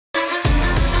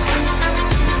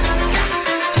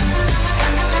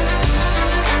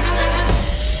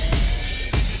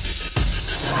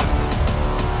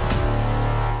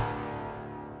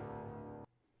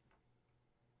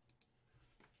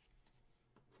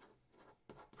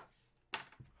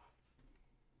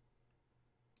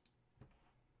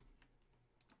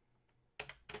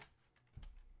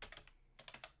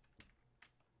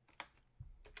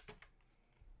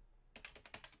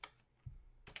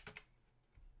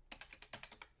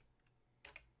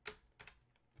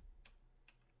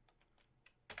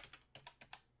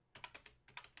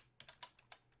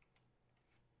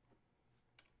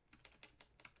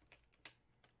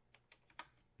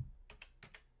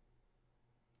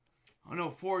Oh no,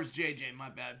 4 is JJ, my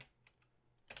bad.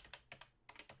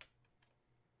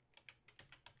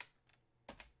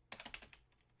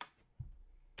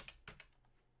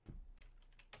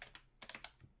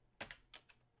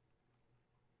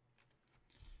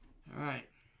 All right.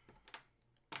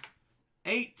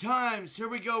 8 times. Here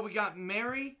we go. We got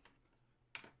Mary,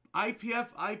 IPF,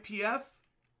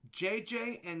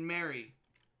 JJ, and Mary.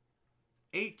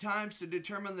 8 times to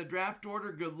determine the draft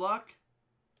order. Good luck.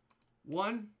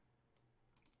 1,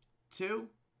 2,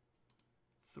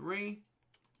 3,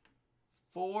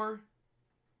 4,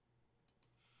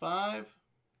 5,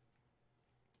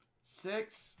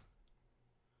 6,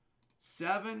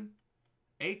 7,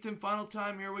 8th and final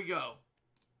time. Here we go.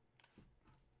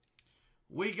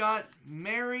 We got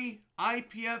Mary,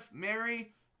 IPF,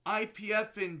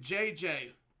 and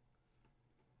JJ.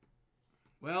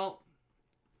 Well,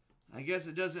 I guess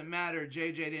it doesn't matter.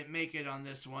 JJ didn't make it on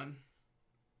this one.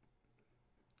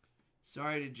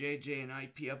 Sorry to JJ and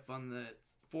IPF on the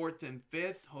 4th and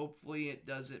 5th. Hopefully it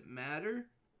doesn't matter.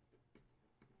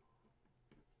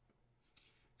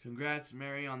 Congrats,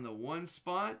 Mary, on the 1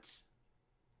 spot.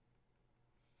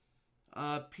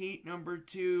 Pete, number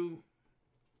 2.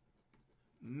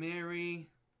 Mary,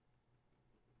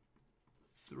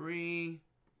 3.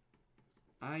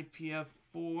 IPF,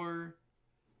 4.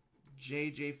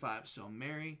 JJ, 5. So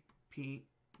Mary, Pete,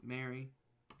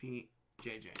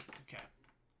 JJ. Okay.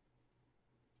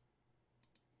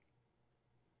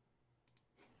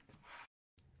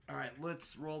 All right,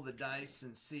 let's roll the dice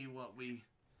and see what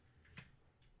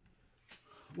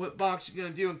box you're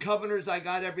going to do. In Coveners, I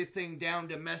got everything down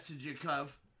to message you,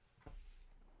 Cov.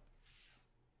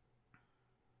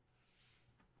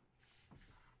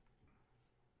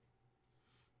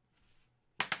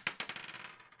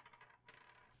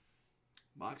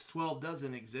 Box 12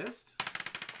 doesn't exist.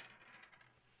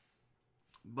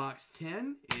 Box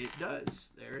 10, it does.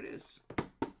 There it is.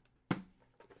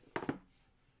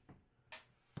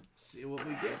 See what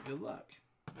we get. Good luck.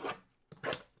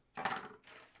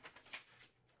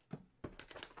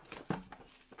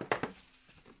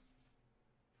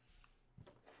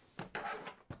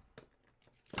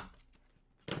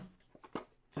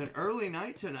 It's an early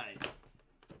night tonight.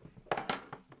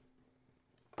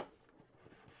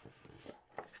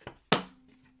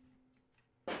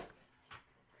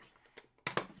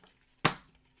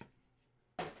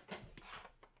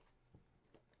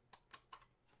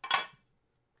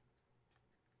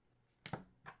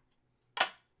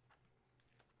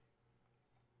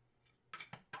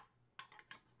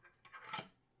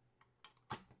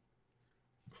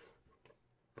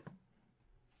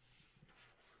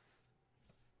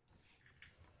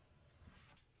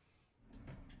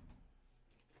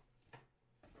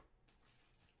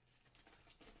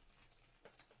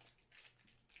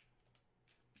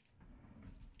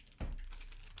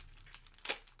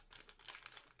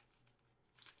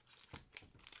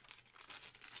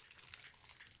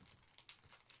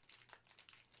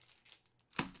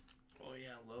 Oh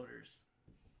yeah, loaders.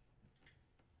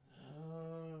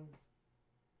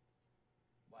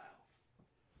 Wow.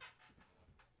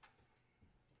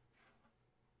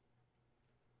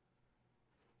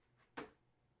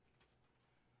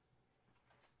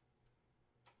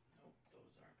 Nope,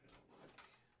 those aren't gonna work.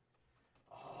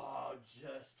 Oh,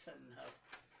 just enough.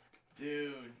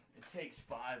 Dude, it takes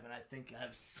 5 and I think I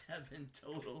have 7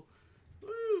 total.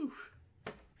 Woo!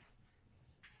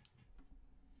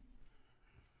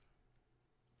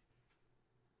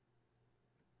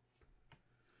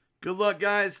 Good luck,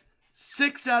 guys.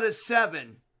 6 out of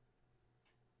 7.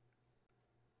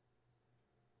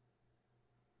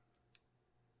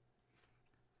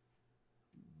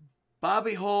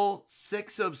 Bobby Hull,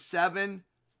 6 of 7.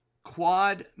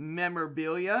 Quad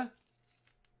memorabilia.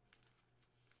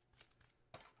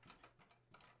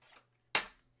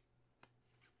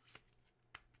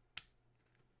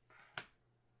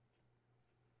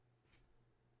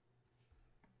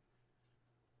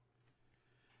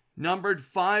 Numbered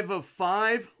 5 of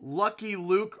 5. Lucky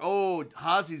Luke. Oh,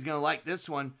 Hazi's going to like this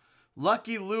one.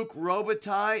 Lucky Luke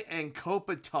Robitaille and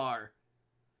Kopitar.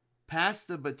 Pass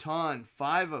the baton.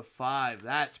 5 of 5.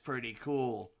 That's pretty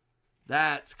cool.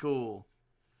 That's cool.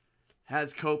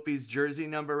 Has Kopi's jersey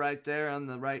number right there on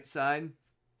the right side.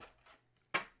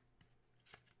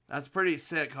 That's pretty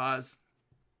sick, Haz.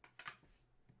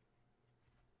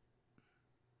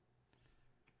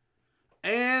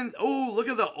 And, oh, look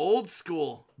at the old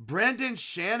school. Brendan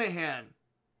Shanahan.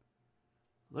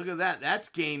 Look at that. That's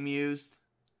game used.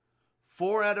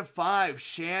 4 out of 5.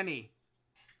 Shanny.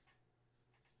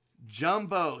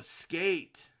 Jumbo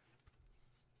Skate.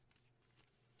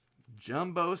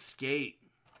 Jumbo Skate.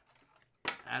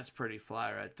 That's pretty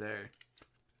fly right there.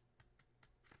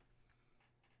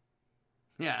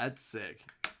 Yeah, that's sick.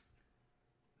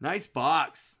 Nice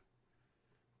box.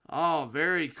 Oh,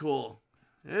 very cool.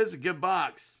 It is a good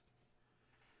box.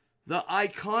 The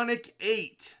Iconic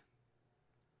 8.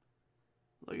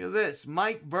 Look at this.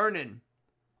 Mike Vernon.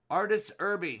 Artis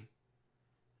Irby.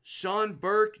 Sean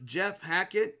Burke. Jeff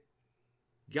Hackett.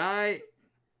 Guy.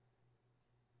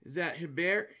 Is that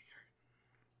Hebert?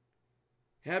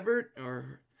 Hebert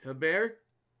or Hebert?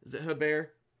 Is it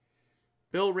Hebert?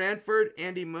 Bill Ranford,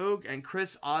 Andy Moog, and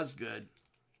Chris Osgood.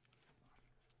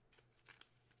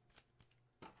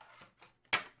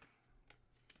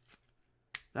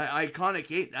 That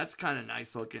Iconic 8, that's kind of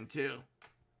nice looking too.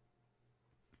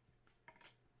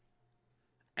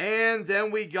 And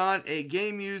then we got a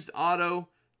game-used auto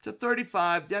to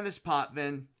 35, Dennis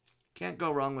Potvin. Can't go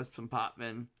wrong with some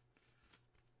Potvin.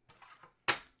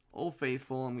 Old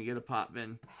Faithful, and we get a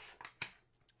Potvin.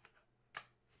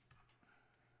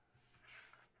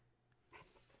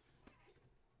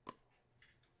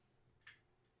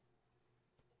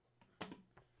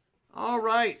 All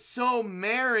right, so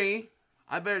Mary,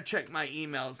 I better check my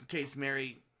emails in case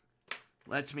Mary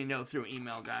lets me know through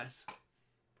email, guys.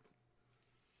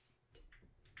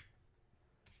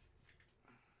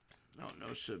 Oh,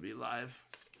 no, should be live.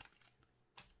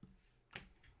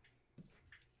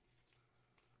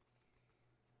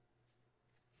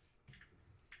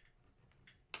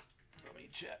 Let me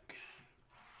check.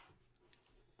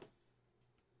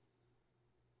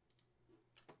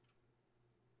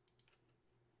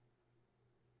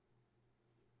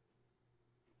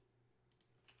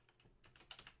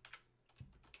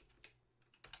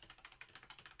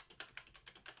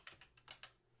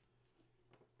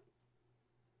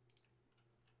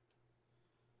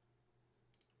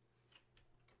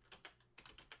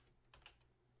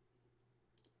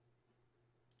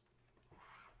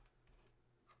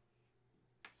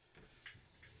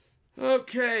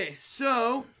 Okay,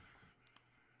 so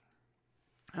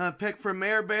pick for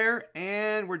Mare Bear,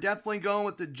 and we're definitely going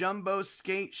with the Jumbo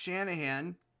Skate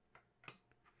Shanahan.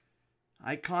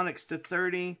 Iconics to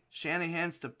 30,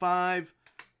 Shanahan's to 5,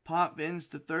 Potvins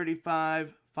to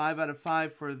 35, 5 out of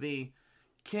 5 for the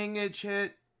Kingage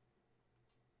hit.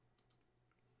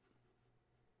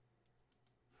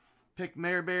 Pick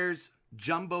Mare Bear's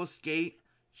Jumbo Skate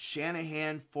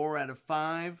Shanahan, 4 out of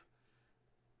 5.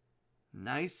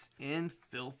 Nice and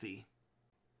filthy.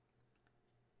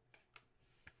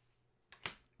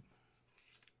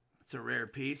 It's a rare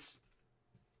piece.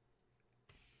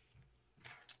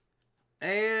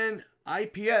 And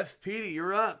IPF, Petey,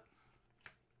 you're up.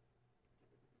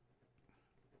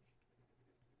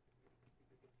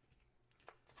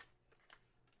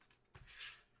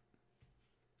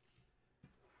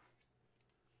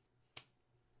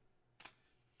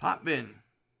 Potvin.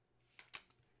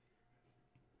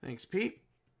 Thanks, Pete.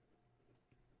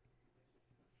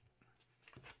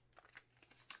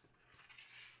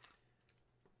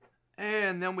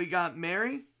 And then we got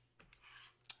Mary.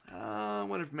 I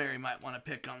wonder if Mary might want to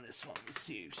pick on this one. Let's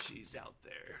see if she's out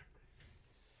there.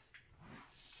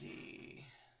 Let's see.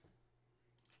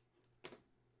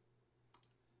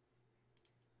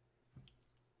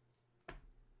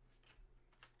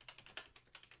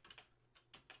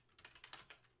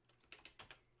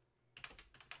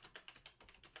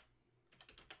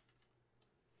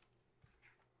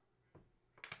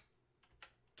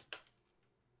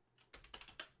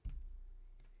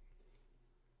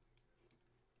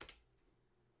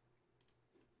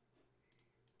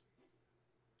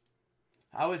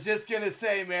 I was just going to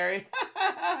say, Mary.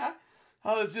 I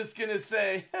was just going to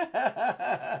say.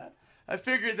 I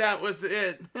figured that was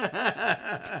it.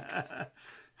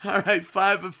 All right,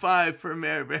 5 of 5 for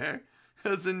Mare Bear. It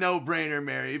was a no-brainer,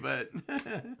 Mary, but...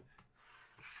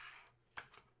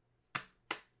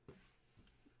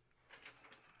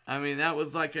 I mean, that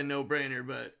was like a no-brainer,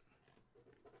 but...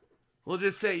 We'll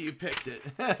just say you picked it.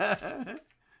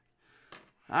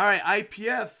 All right,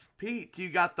 IPF. Pete, you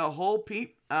got the whole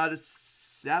Pete out of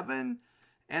 7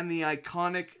 and the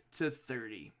Iconic to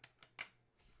 30.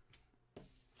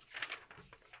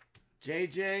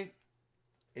 JJ,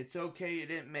 it's okay you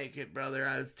didn't make it, brother.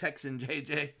 I was texting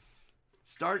JJ.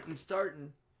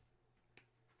 Starting.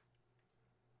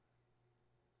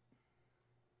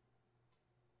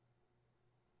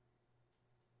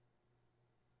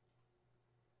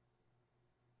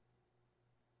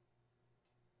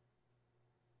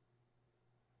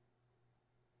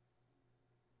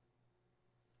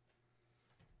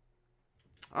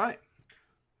 All right.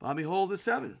 Bobby Hole to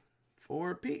 7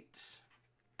 for Pete.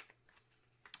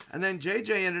 And then JJ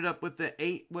ended up with the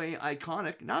 8-way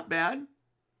Iconic. Not bad.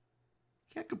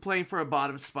 Can't complain for a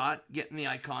bottom spot getting the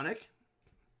iconic.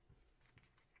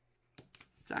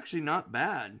 It's actually not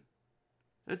bad.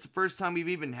 That's the first time we've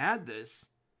even had this.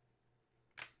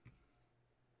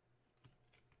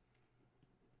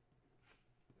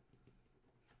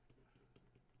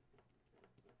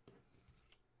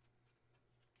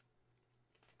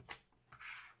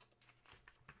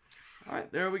 All right,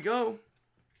 there we go.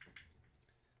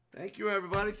 Thank you,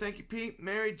 everybody. Thank you, Pete,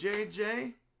 Mary,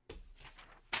 JJ.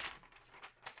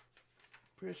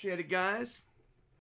 Appreciate it, guys.